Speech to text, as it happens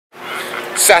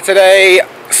Saturday,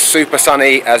 super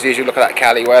sunny as usual. Look at that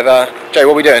Cali weather. Jay,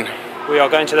 what are we doing? We are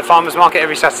going to the farmers market.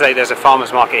 Every Saturday there's a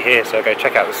farmers market here, so go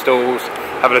check out the stalls,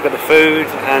 have a look at the food,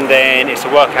 and then it's a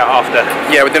workout after.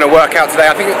 Yeah, we're doing a workout today.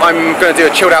 I think I'm going to do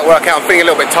a chilled out workout. I'm feeling a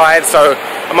little bit tired, so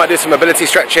I might do some mobility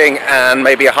stretching and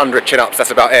maybe 100 chin-ups.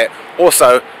 That's about it.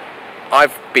 Also,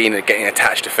 I've been getting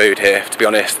attached to food here, to be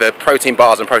honest. The protein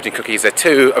bars and protein cookies, they're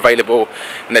too available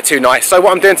and they're too nice. So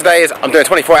what I'm doing today is I'm doing a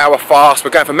 24-hour fast.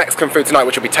 We're going for Mexican food tonight,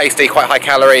 which will be tasty, quite high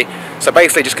calorie. So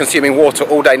basically just consuming water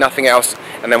all day, nothing else,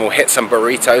 and then we'll hit some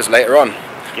burritos later on.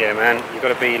 Yeah, man, you've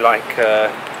got to be like,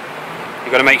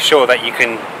 you've got to make sure that you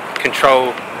can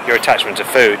control your attachment to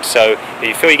food. So if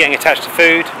you feel you're getting attached to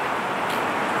food,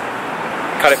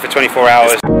 cut it for 24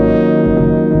 hours.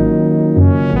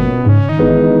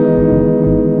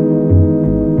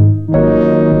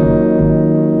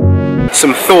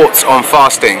 Some thoughts on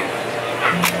fasting.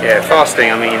 Yeah,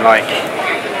 fasting, I mean, like,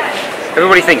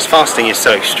 everybody thinks fasting is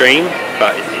so extreme,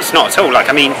 but it's not at all. Like,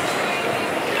 I mean,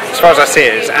 as far as I see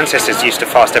it, ancestors used to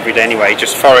fast every day anyway,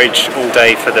 just forage all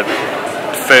day for the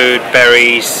food,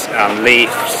 berries,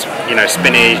 leaves, you know,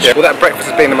 spinach. Yeah, well, that breakfast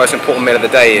as being the most important meal of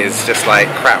the day is just like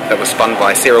crap that was spun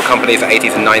by cereal companies in the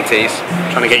 80s and 90s.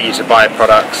 Trying to get you to buy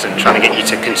products and trying to get you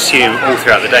to consume all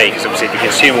throughout the day, because obviously if you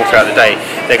consume all throughout the day,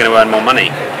 they're going to earn more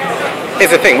money. Here's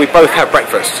the thing, we both have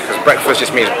breakfast, because breakfast just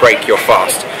means break your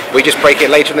fast. We just break it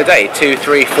later in the day, 2,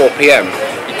 3, 4 p.m.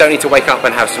 You don't need to wake up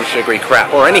and have some sugary crap,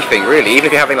 or anything really, even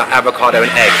if you're having like avocado and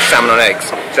eggs, salmon on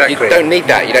eggs. Exactly. You don't need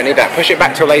that, you don't need that. Push it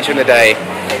back till later in the day,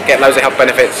 get loads of health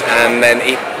benefits, and then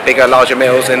eat bigger, larger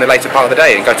meals in the later part of the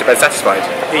day and go to bed satisfied.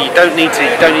 Yeah, you don't need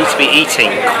to be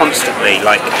eating constantly.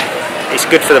 Like, it's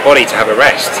good for the body to have a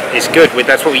rest. It's good,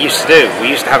 that's what we used to do. We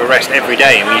used to have a rest every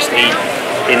day, and we used to eat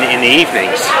in the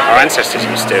evenings. Our ancestors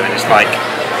used to, and it's like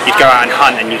you'd go out and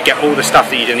hunt and you'd get all the stuff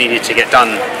that you needed to get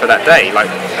done for that day, like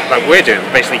we're doing.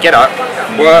 Basically get up,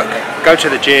 work, go to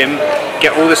the gym,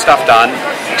 get all the stuff done,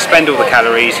 expend all the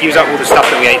calories, use up all the stuff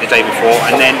that we ate the day before,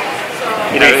 and then,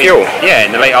 you know, refuel.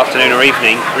 In the late afternoon or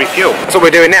evening, refuel. That's what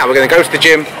we're doing now. We're going to go to the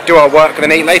gym, do our work, and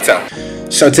then eat later.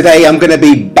 So today I'm going to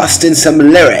be busting some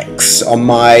lyrics on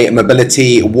my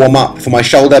mobility warm-up for my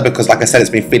shoulder, because like I said, it's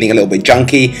been feeling a little bit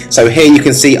junky. So here you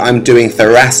can see I'm doing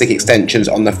thoracic extensions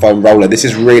on the foam roller. This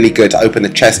is really good to open the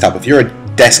chest up. If you're a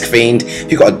desk fiend,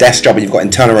 if you've got a desk job and you've got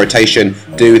internal rotation,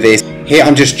 do this. Here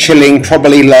I'm just chilling,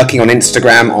 probably lurking on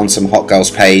Instagram on some hot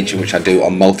girls page, which I do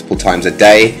on multiple times a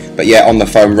day. But yeah, on the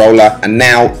foam roller, and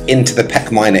now into the pec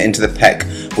minor, into the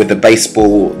pec with the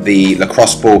baseball, the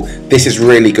lacrosse ball. This is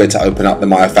really good to open up the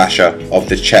myofascia of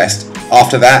the chest.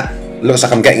 After that, looks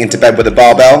like I'm getting into bed with a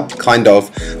barbell, kind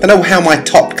of. Don't know how my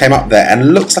top came up there,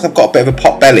 and looks like I've got a bit of a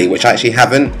pot belly, which I actually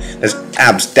haven't. There's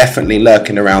abs definitely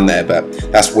lurking around there, but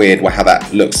that's weird how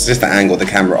that looks. It's just the angle of the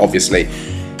camera, obviously.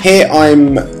 Here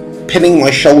I'm pinning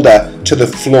my shoulder to the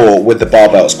floor with the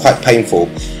barbell. It's quite painful.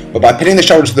 But by pinning the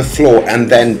shoulder to the floor and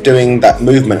then doing that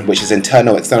movement, which is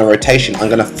internal external rotation, I'm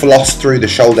going to floss through the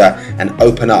shoulder and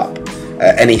open up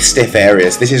any stiff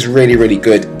areas. This is really, really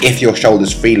good if your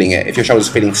shoulder's feeling it. If your shoulder's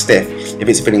feeling stiff, if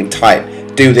it's feeling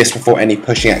tight, do this before any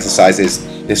pushing exercises.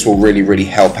 This will really, really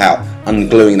help out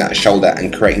ungluing that shoulder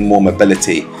and creating more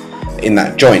mobility in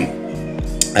that joint.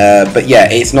 But yeah,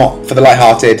 it's not for the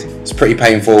light-hearted. It's pretty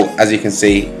painful. As you can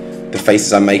see, the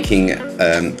faces I'm making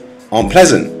aren't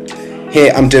pleasant.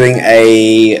 Here I'm doing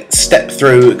a step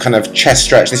through kind of chest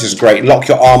stretch. This is great. Lock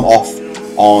your arm off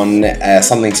on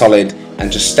something solid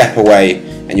and just step away,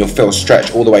 and you'll feel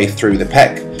stretch all the way through the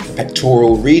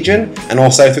pectoral region, and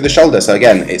also through the shoulder. So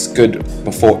again, it's good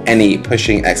before any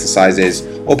pushing exercises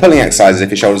or pulling exercises. If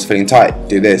your shoulder's feeling tight,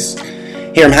 do this.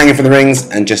 Here I'm hanging from the rings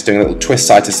and just doing a little twist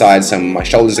side to side, so my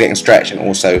shoulders are getting stretched and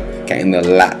also getting the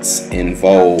lats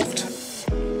involved.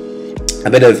 A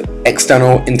bit of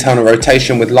external internal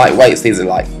rotation with light weights. These are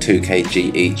like 2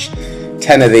 kg each.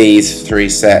 10 of these, 3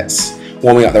 sets,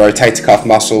 warming up the rotator cuff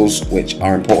muscles, which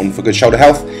are important for good shoulder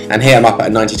health. And here I'm up at a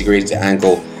 90 degrees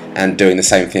angle and doing the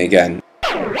same thing again.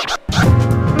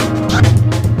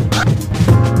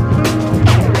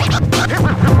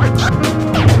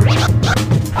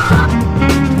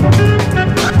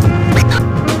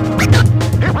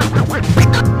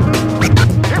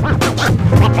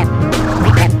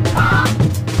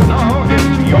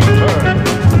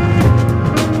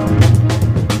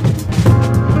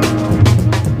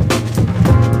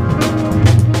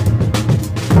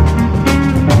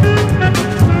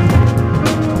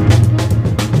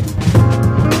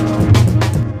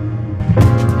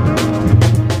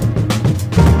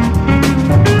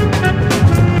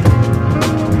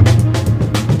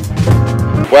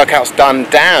 Workout's done.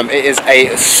 Damn, it is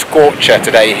a scorcher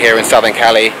today here in Southern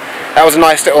Cali. that was a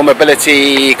nice little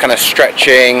mobility, kind of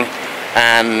stretching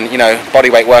and, you know, body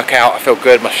weight workout. I feel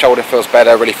good, my shoulder feels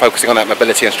better, really focusing on that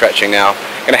mobility and stretching now.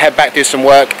 Gonna head back, do some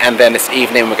work, and then this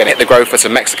evening we're gonna hit the Grove for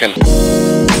some Mexican.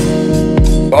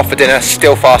 We're off for dinner,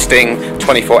 still fasting,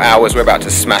 24 hours, we're about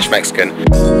to smash Mexican.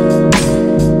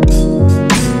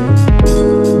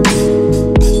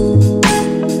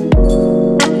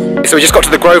 So we just got to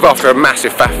the Grove after a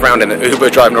massive faff round in the Uber,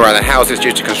 driving around the houses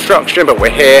due to construction, but we're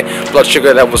here, blood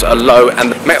sugar levels are low,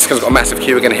 and the Mexican's got a massive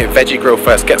queue. We're gonna hit Veggie Grill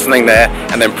first, get something there,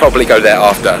 and then probably go there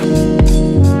after.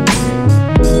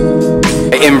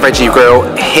 In Veggie Grill,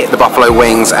 hit the buffalo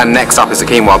wings, and next up is the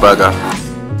quinoa burger.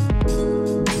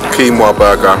 Quinoa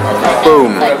burger,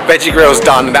 boom. Veggie Grill's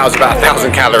done, that was about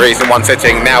 1,000 calories in one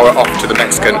sitting. Now we're off to the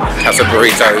Mexican, have some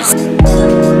burritos.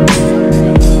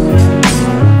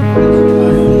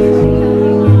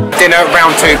 Dinner,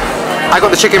 round 2. I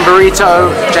got the chicken burrito,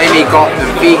 Jamie got the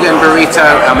vegan burrito,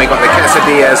 and we got the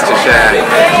quesadillas to share.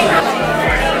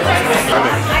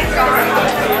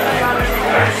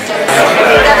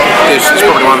 This is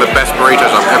probably one of the best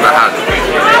burritos I've ever had.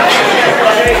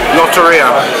 Lotteria,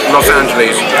 Los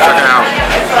Angeles, check it out.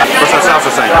 What's that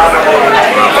salsa saying?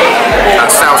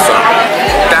 That salsa.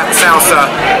 That salsa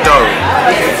dough.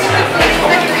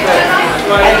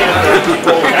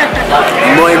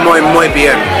 Muy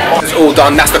bien. It's all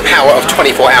done. That's the power of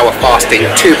 24-hour fasting.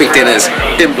 2 big dinners.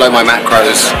 Didn't blow my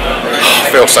macros. I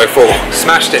feel so full.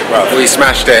 Smashed it, bro. We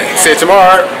smashed it. See you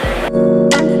tomorrow.